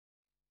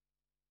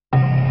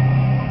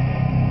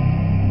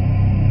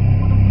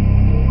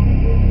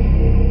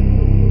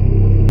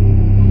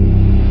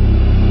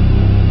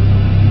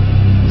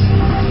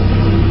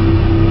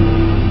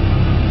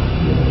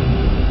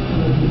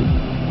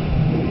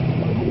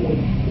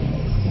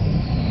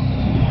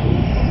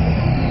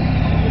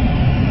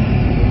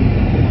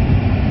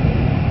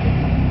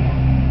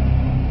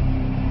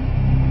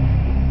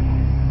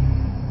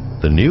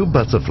The new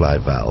butterfly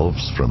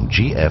valves from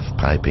GF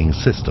Piping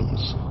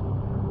Systems.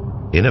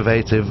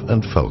 Innovative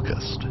and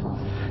focused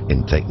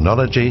in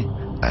technology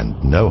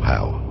and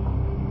know-how.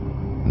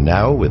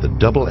 Now with a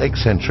double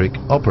eccentric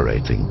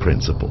operating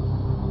principle.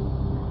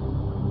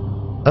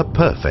 A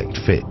perfect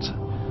fit.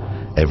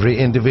 Every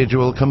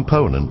individual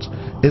component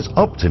is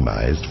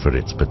optimized for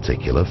its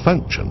particular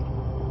function.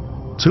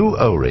 2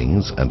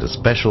 O-rings and a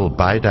special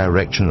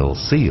bidirectional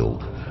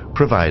seal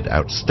provide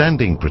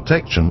outstanding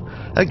protection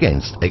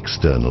against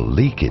external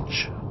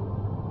leakage.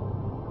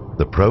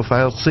 The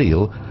profile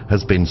seal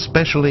has been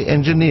specially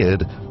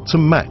engineered to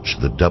match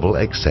the double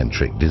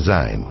eccentric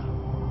design.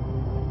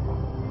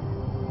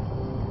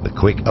 The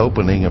quick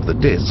opening of the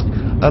disc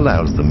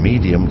allows the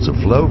medium to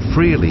flow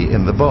freely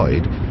in the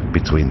void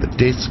between the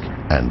disc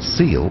and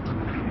seal,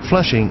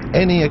 flushing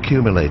any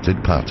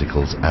accumulated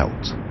particles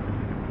out.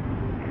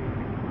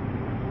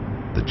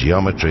 The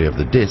geometry of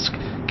the disc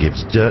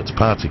gives dirt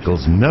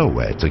particles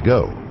nowhere to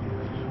go,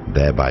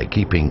 thereby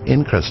keeping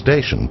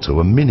incrustation to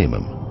a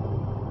minimum.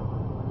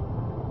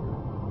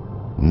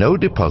 No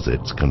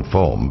deposits can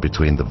form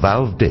between the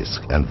valve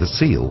disc and the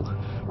seal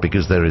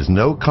because there is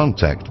no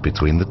contact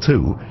between the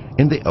two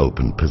in the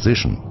open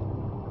position.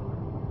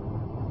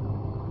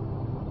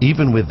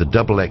 Even with the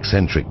double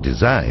eccentric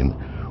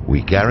design,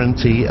 we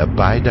guarantee a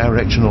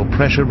bidirectional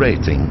pressure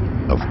rating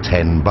of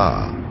 10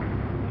 bar.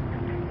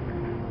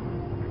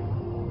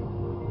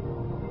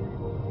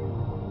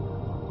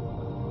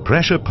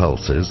 Pressure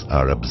pulses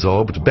are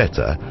absorbed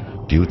better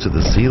due to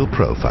the seal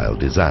profile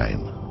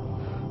design.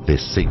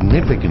 This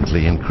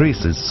significantly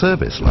increases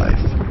service life.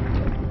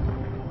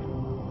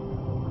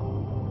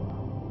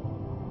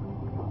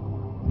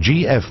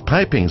 GF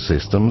Piping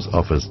Systems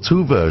offers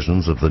 2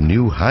 versions of the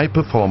new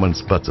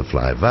high-performance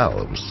butterfly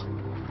valves.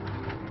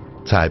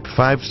 Type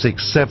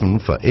 567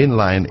 for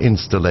inline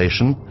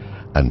installation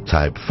and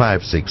Type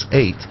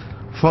 568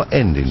 for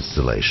end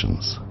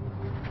installations.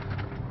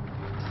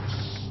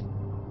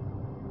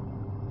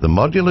 The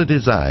modular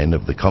design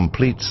of the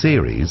complete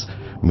series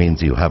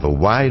means you have a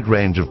wide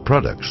range of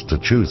products to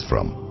choose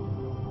from.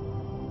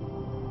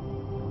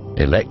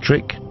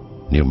 Electric,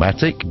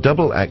 pneumatic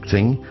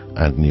double-acting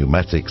and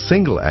pneumatic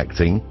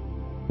single-acting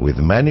with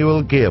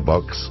manual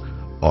gearbox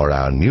or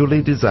our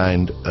newly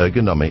designed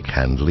ergonomic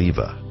hand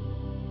lever.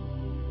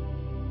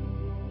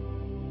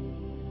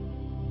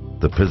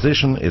 The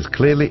position is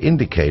clearly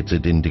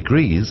indicated in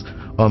degrees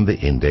on the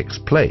index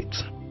plate,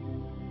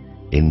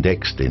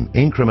 indexed in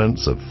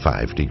increments of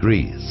 5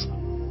 degrees.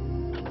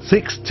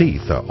 6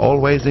 teeth are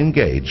always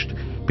engaged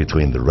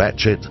between the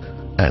ratchet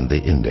and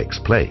the index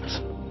plate.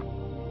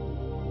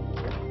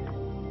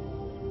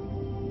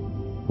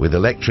 With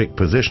electric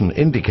position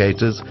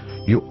indicators,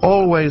 you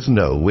always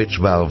know which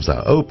valves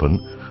are open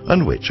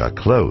and which are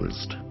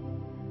closed.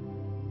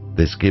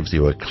 This gives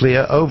you a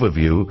clear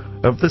overview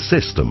of the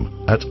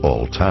system at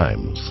all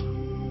times.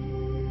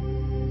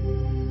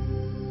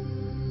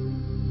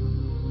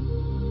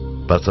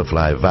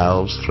 Butterfly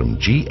valves from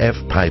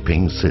GF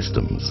Piping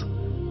Systems.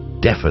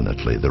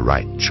 Definitely the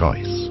right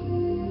choice.